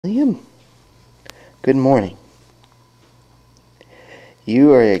William, good morning.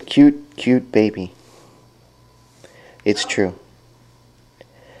 You are a cute, cute baby. It's true.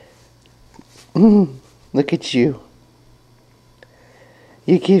 Look at you.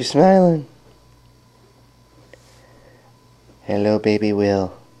 You keep smiling. Hello, baby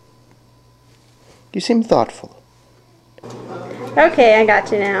Will. You seem thoughtful. Okay, I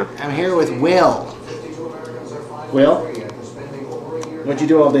got you now. I'm here with Will. Will? What'd you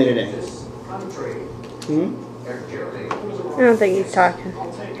do all day today? I don't think he's talking.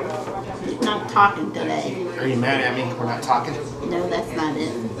 He's not talking today. Are you mad at me? We're not talking? No, that's not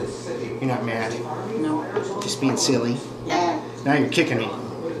it. You're not mad? No. Just being silly? Yeah. Now you're kicking me.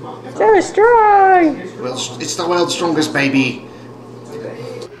 So strong! Well, it's the world's strongest baby.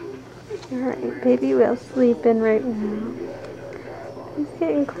 Alright, baby Will's sleeping right now. He's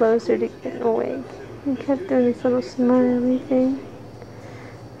getting closer to getting awake. He kept doing this little smiley thing.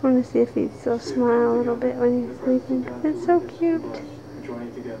 I want to see if he'd still smile a little bit when he's sleeping. It's so cute.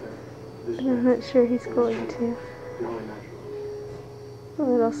 But I'm not sure he's going to. A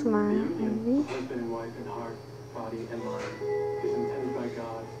little smile, maybe. Husband and wife in heart, body, and mind is intended by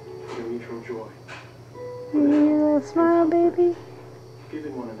God for mutual joy. Maybe a little smile, baby.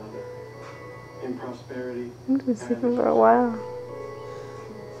 Giving one another in prosperity. He's been sleeping for a while.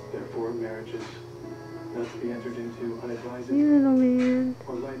 Therefore, marriages not to be entered into unadvisedly You little man.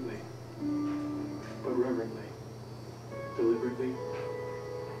 or lightly, but reverently, deliberately,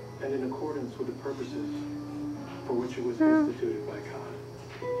 and in accordance with the purposes for which it was instituted by God.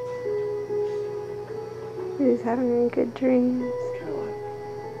 He's having any good dreams. Caroline,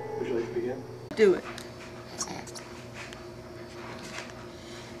 would you like to begin? Do it.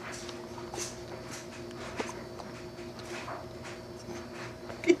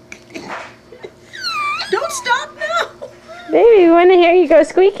 Don't stop now! Baby, you want to hear you go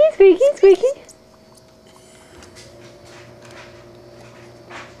squeaky, squeaky, squeaky?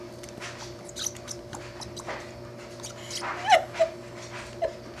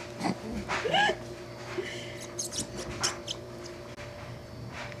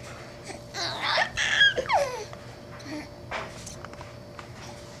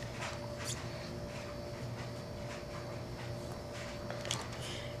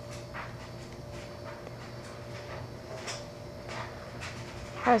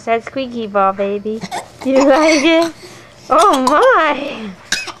 How's that squeaky ball, baby? You like it? Oh my!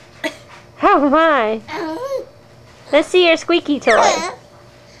 Oh my! Let's see your squeaky toy.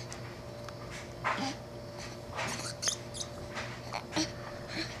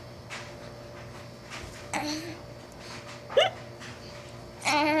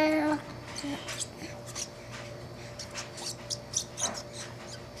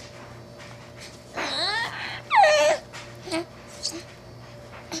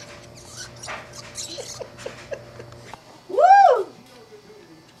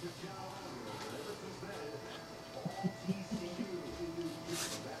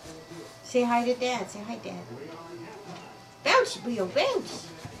 Say hi to Dad. Say hi, Dad. Bounce, Leo, bounce.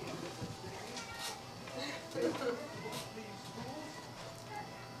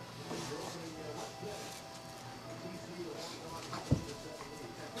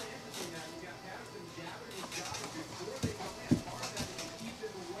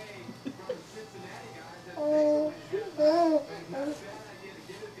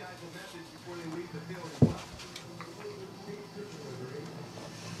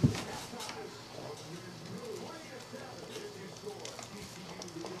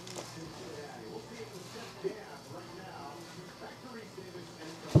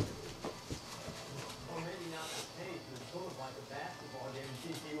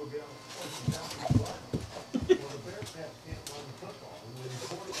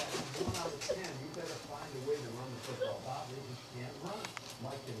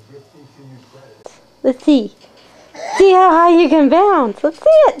 Let's see. See how high you can bounce. Let's see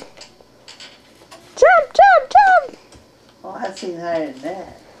it. Jump, jump, jump. Oh, I've seen higher than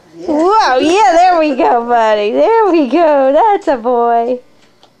that. Yeah. Whoa, yeah, there we go, buddy. There we go. That's a boy.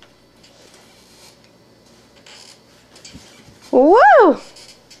 Whoa.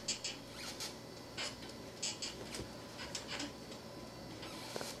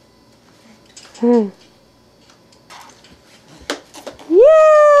 Yay!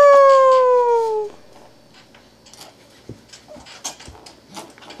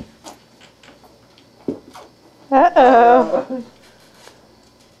 Uh-oh.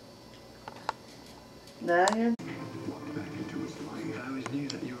 Now you're... I always knew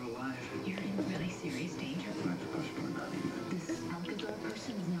that you were alive. You're in really serious danger. This pumpkin dog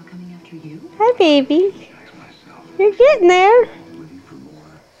person is now coming after you. Hi, baby. You're getting there.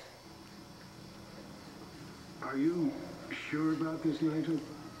 Are you sure about this, Nigel?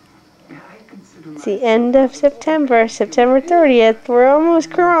 I consider It's the end of September, September 30th. We're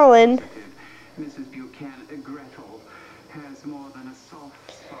almost crawling. Mrs. Buchanan, Gretel, has more than a soft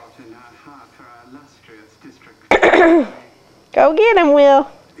spot in her heart for our illustrious district. Go get him,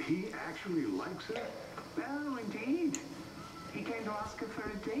 Will. He actually likes her? Oh, indeed. He came to ask her for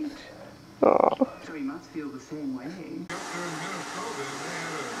a date. Oh. So he must feel the same way.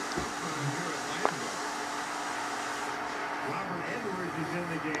 Robert Edwards is in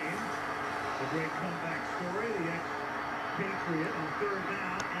the game. The great comeback story, the ex-Patriot on third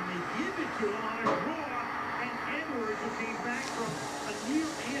down, and they give it to him on a draw, and Edwards, who came back from a near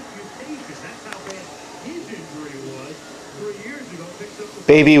amputation, that's how bad his injury was 3 years ago, picks up the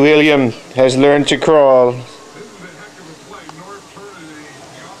Baby William has learned to crawl.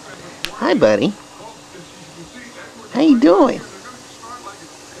 Hi, buddy. How you doing?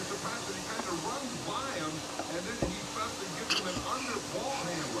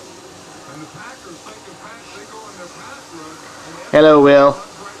 Hello, Will.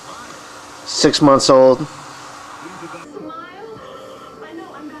 6 months old. Smile. I know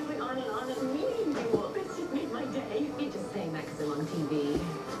I'm going on and meeting you. It's just made my day. You're just saying that because I'm on TV.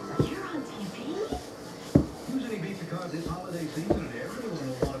 You're on TV? Use any Visa card this holiday season, and everyone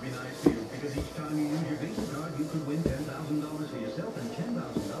will want to be nice to you, because each time you use your Visa card, you could win $10,000 for yourself and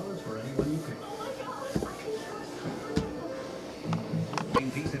 $10,000 for anyone you pick. Oh my God, I can trust.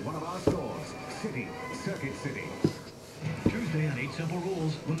 Visa at one of our stores, City, Circuit City. Tuesday on 8 Simple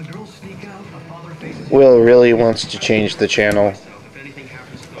Rules, when the girls sneak out, a father faces... Will really wants to change the channel.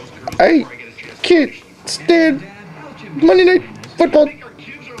 I can't stand Monday Night Football.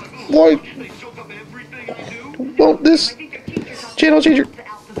 Why won't this channel changer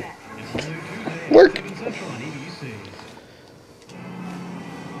work?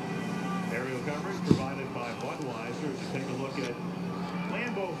 Aerial coverage provided by Budweiser to take a look at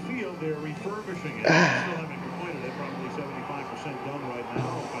Lambeau Field. They're refurbishing it. Still haven't completed it. Probably 75% done right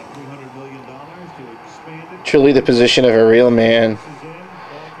now. About $300 million to expand it. Truly the position of a real man.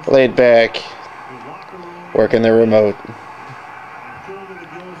 Laid back, working the remote.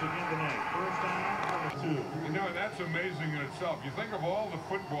 You know, that's amazing in itself. You think of all the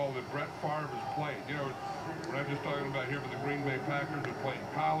football that Brett Favre has played. You know, we're not just talking about here, but the Green Bay Packers have played in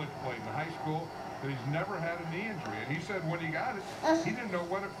college, played in high school, but he's never had a knee injury. And he said when he got it, he didn't know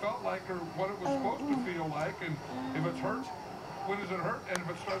what it felt like or what it was supposed to feel like. And if it's hurt, when does it hurt? And if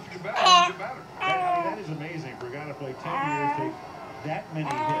it starts to get better, when does it get better? I mean, that is amazing for a guy to play 10 years, take that many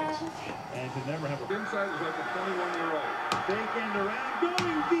hits, and to never have a... Inside is like a 21-year-old. Fake end around,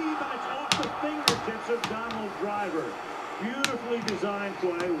 going deep, and it's off the fingertips of Donald Driver. Beautifully designed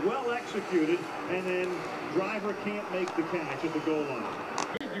play, well executed, and then Driver can't make the catch at the goal line.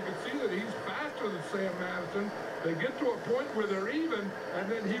 You can see that he's faster than Sam Madison. They get to a point where they're even, and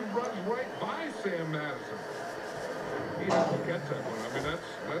then he runs right by Sam Madison. He has to catch that one. I mean, that's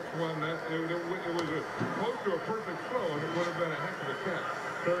one that it was close to a perfect throw, and it would have been a heck of a catch.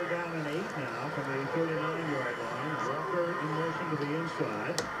 Third down and 8 now from the 39-yard line. Rucker in motion to the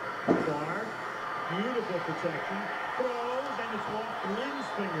inside. Favre, beautiful protection, throws, and it's off Lynn's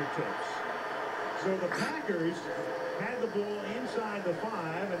fingertips. So the Packers had the ball inside the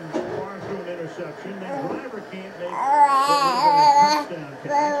 5, and Favre threw an interception. Then Driver can't make a touchdown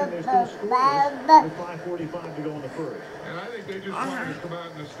catch, and they're still scoreless with 5:45 to go in the first. And I think they just wanted to come out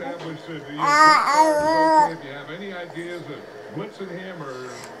and establish that if you have any ideas of blitzing him or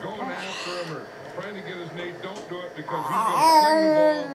going after him or trying to get his knee, don't do it because he's going to sling the ball